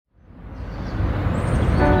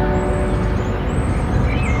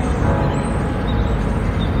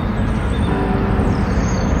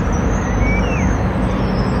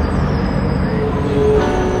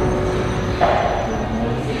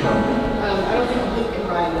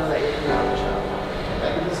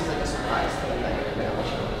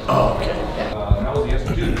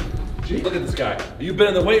Look at this guy. You've been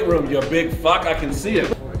in the weight room, you big fuck. I can see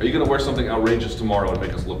it. Are you gonna wear something outrageous tomorrow and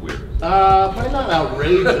make us look weird? Probably not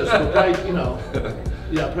outrageous, but probably, you know.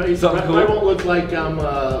 Yeah, probably won't look like I'm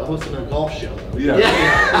hosting a golf show.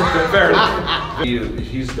 Yeah. Fair enough.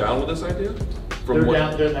 He's down with this idea?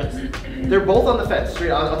 They're both on the fence.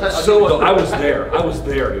 Straight. I'll I was there,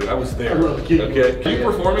 dude. I was there. Okay. Are you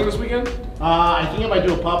performing this weekend? I think I might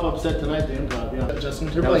do a pop-up set tonight at the Improv. Yeah. Justin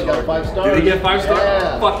Timberlake got 5 stars. Did he get 5 stars?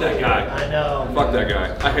 Yeah. Fuck that guy. I know. Fuck that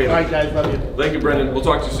guy. I hate him. All right, guys. Love you. Thank you, Brendan. We'll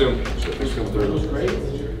talk to you soon. Thanks for coming through. It was great.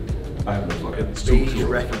 I have no fucking Beige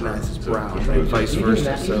recognizes brown, and vice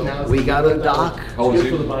versa. So we got a doc.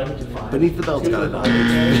 Beneath the belt's got a doc.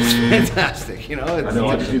 It's fantastic, you know.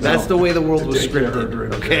 That's the way the world was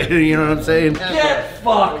scripted. Okay, you know what I'm saying? Get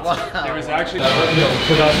fucked. Wow. There was actually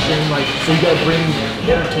production, like, so you gotta bring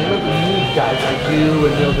entertainment. We need guys like you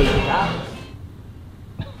and they'll do the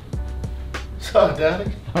What's up,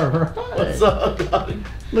 Daddy? All right. What's up, Daddy?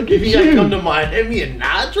 Look at you gotta come to Miami and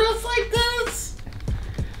not dress like this.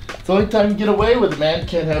 It's the only time you get away with it, man.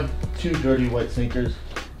 Can't have 2 dirty white sneakers.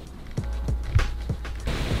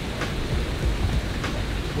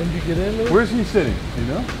 When did you get in there? Where's he sitting? You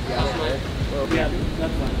know? Yeah,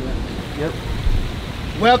 that's fine. Yep.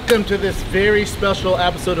 Welcome to this very special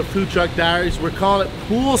episode of Food Truck Diaries. We're calling it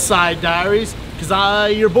Poolside Diaries because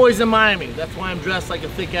your boy's in Miami. That's why I'm dressed like a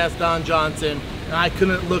thick-ass Don Johnson, and I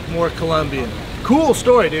couldn't look more Colombian. Cool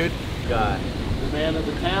story, dude. God. The man of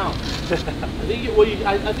the town.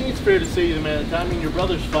 I think it's fair to say you're the man of the town. I mean, your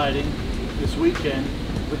brother's fighting this weekend,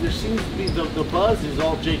 but there seems to be the buzz is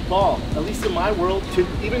all Jake Paul. At least in my world,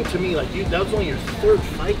 even to me, like that was only your 3rd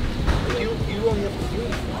fight. Like you only have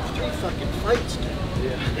 3 fucking fights, dude.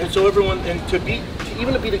 Yeah. And so everyone, and to beat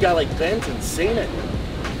a guy like Ben's insane at you.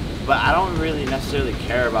 But I don't really necessarily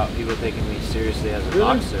care about people taking me seriously as a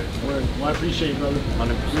boxer. Well, I appreciate you, brother.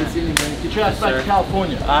 100%. Get your ass back to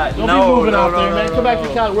California. Don't be no, moving out there, no, man. Come back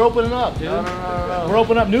to California. We're opening up, dude. No. We're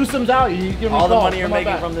opening up. Newsom's out. You give me all a the call. money you're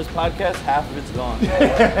making from this podcast, half of it's gone.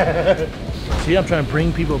 See, I'm trying to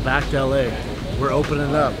bring people back to LA. We're opening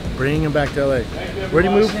it up. Bringing them back to LA. Where do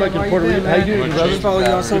you move? Fucking Puerto Rico. How you doing, brother? Just follow you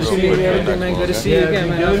on social media, everything, man. Good to see you again,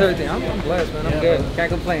 man. How's everything? I'm blessed, man. I'm good. Can't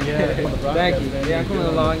complain. Thank you. Yeah, I'm coming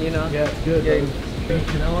along, you know. Yeah, it's good. Yeah.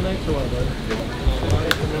 You know what next one, brother?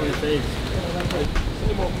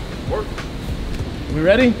 We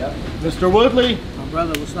ready? Yep. Mr. Woodley. My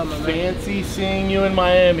brother, what's up, my man? Fancy seeing you in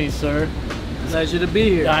Miami, sir. Pleasure to be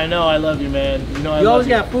here. I know, I love you, man. You know, you always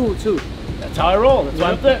got food, too. That's how I roll. That's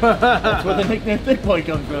why I'm thick. That's where the nickname Thick Boy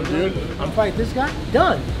comes from, dude. I'm fighting this guy.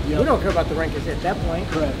 Done. Yep. We don't care about the rankings at that point.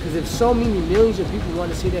 Correct. Because if so many millions of people want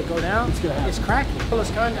to see that go down, it's cracking. Well, it's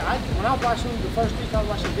kind of. When I was watching the first week, I was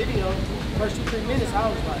watching the video. The first 2-3 minutes, I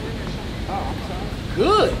was like, oh, I'm sorry.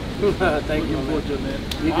 Good. Thank you, man.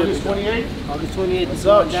 August 28th. August 28th. What's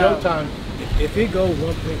up? Showtime. If it goes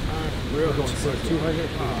 1.5, we're going for 200.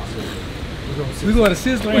 We're going to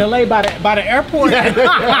Sizzler in LA by the airport. She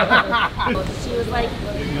was like,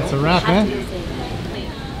 that's a wrap, man.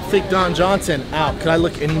 Thick Don Johnson out. Could I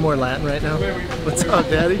look any more Latin right now? What's up,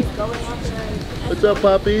 Daddy? What's up,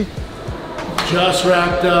 puppy? Just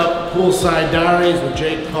wrapped up Poolside Diaries with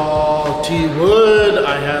Jake Paul, T. Wood.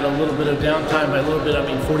 I had a little bit of downtime. By a little bit, I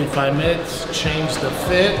mean 45 minutes. Changed the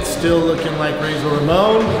fit. Still looking like Razor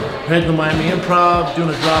Ramon. Heading to Miami Improv, doing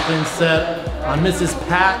a drop-in set on Mrs.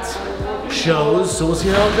 Pat's shows. So we'll see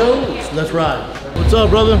how it goes. Let's ride. What's up,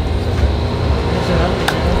 brother? Of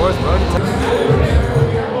course, bro.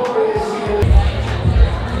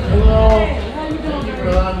 Hello. Thank you for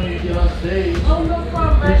allowing me to get on stage.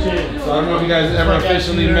 Appreciate it. So I don't know if you guys ever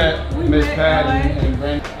officially met Miss Pat and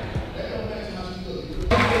Brandon.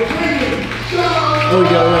 Oh, we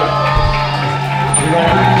got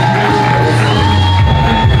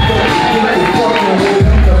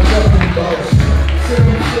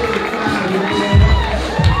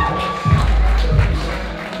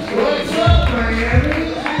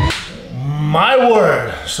My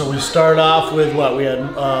word. So we start off with what? We had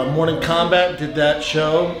Morning Combat, did that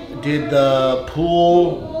show. Did the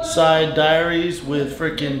Poolside Diaries with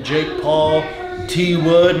freaking Jake Paul, T.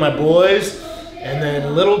 Wood, my boys. And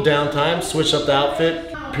then little downtime, switched up the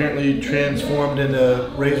outfit. Apparently transformed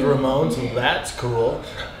into Razor Ramon, so that's cool.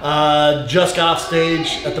 Just got off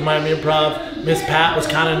stage at the Miami Improv. Miss Pat was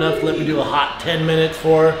kind enough to let me do a hot 10 minutes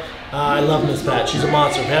for her. I love Miss Pat, she's a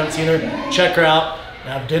monster. If you haven't seen her, check her out.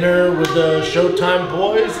 Have dinner with the Showtime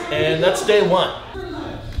boys, and that's day one.